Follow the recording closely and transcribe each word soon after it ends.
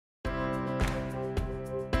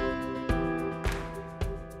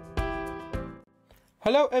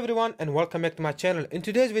Hello everyone and welcome back to my channel. In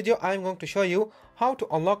today's video I am going to show you how to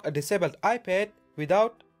unlock a disabled iPad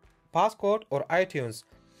without passcode or iTunes.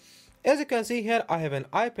 As you can see here, I have an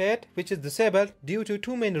iPad which is disabled due to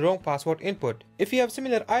too many wrong password input. If you have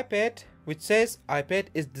similar iPad which says iPad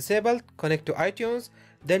is disabled, connect to iTunes,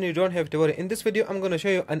 then you don't have to worry. In this video I'm going to show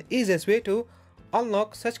you an easiest way to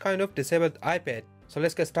unlock such kind of disabled iPad. So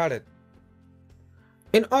let's get started.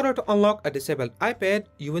 In order to unlock a disabled iPad,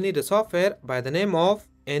 you will need a software by the name of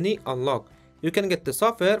Any Unlock. You can get the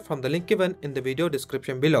software from the link given in the video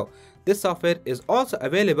description below. This software is also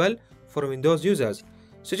available for Windows users.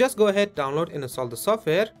 So just go ahead, download and install the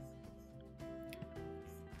software.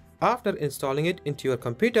 After installing it into your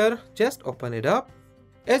computer, just open it up.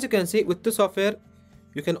 As you can see, with the software,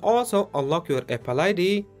 you can also unlock your Apple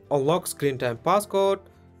ID, unlock screen time passcode,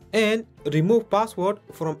 and remove password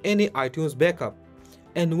from any iTunes backup.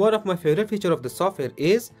 And one of my favorite features of the software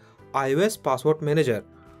is iOS Password Manager.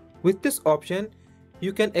 With this option,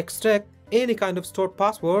 you can extract any kind of stored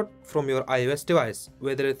password from your iOS device,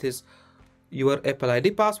 whether it is your Apple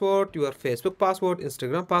ID password, your Facebook password,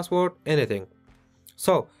 Instagram password, anything.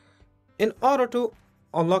 So, in order to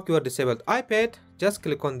unlock your disabled iPad, just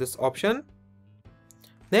click on this option.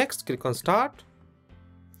 Next, click on Start.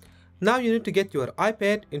 Now you need to get your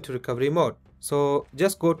iPad into recovery mode. So,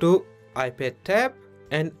 just go to iPad tab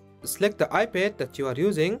and select the iPad that you are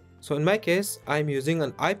using. So in my case, I'm using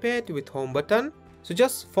an iPad with home button. So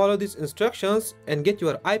just follow these instructions and get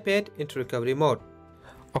your iPad into recovery mode.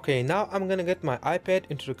 Okay, now I'm gonna get my iPad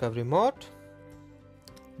into recovery mode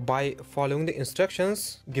by following the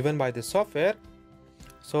instructions given by the software.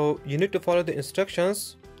 So you need to follow the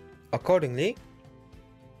instructions accordingly.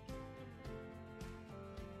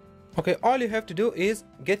 Okay, all you have to do is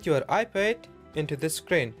get your iPad into this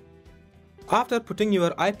screen. After putting your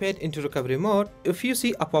iPad into recovery mode, if you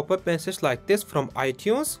see a pop-up message like this from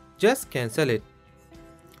iTunes, just cancel it.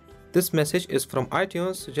 This message is from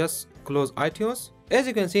iTunes, so just close iTunes. As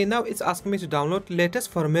you can see, now it's asking me to download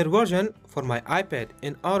latest firmware version for my iPad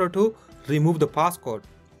in order to remove the passcode.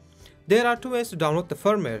 There are two ways to download the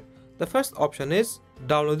firmware. The first option is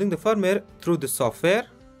downloading the firmware through the software.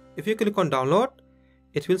 If you click on download,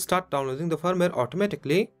 it will start downloading the firmware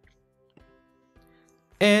automatically.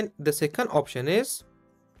 And the second option is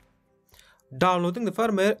downloading the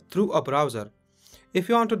firmware through a browser. If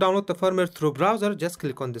you want to download the firmware through browser, just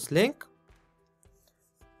click on this link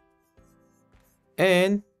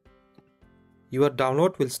and your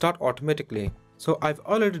download will start automatically. So I've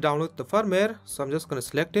already downloaded the firmware, so I'm just going to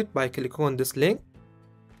select it by clicking on this link.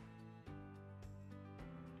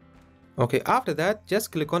 Okay, after that,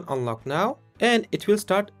 just click on unlock now and it will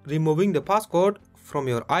start removing the passcode from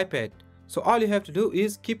your iPad. So all you have to do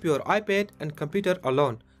is keep your iPad and computer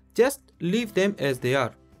alone. Just leave them as they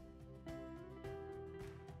are.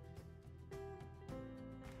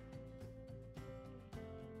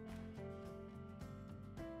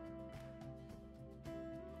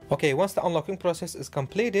 Okay, once the unlocking process is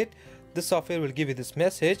completed, the software will give you this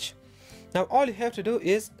message. Now all you have to do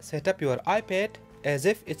is set up your iPad as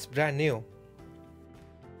if it's brand new.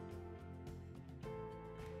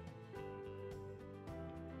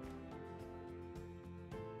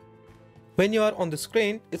 When you are on the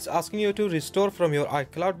screen, it's asking you to restore from your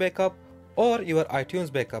iCloud backup or your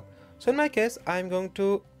iTunes backup. So in my case, I'm going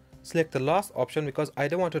to select the last option because I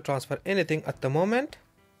don't want to transfer anything at the moment.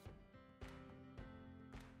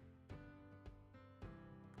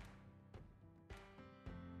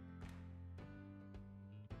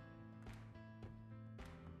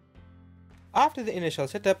 After the initial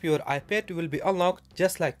setup, your iPad will be unlocked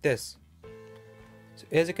just like this. So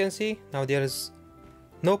as you can see, now there is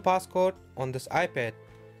no passcode on this iPad.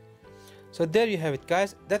 So there you have it,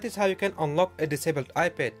 guys. That is how you can unlock a disabled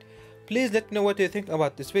iPad. Please let me know what you think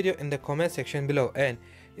about this video in the comment section below, and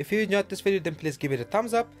if you enjoyed this video, then please give it a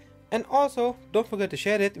thumbs up, and also don't forget to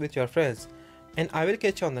share it with your friends. And I will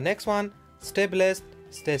catch you on the next one. Stay blessed,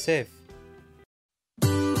 stay safe.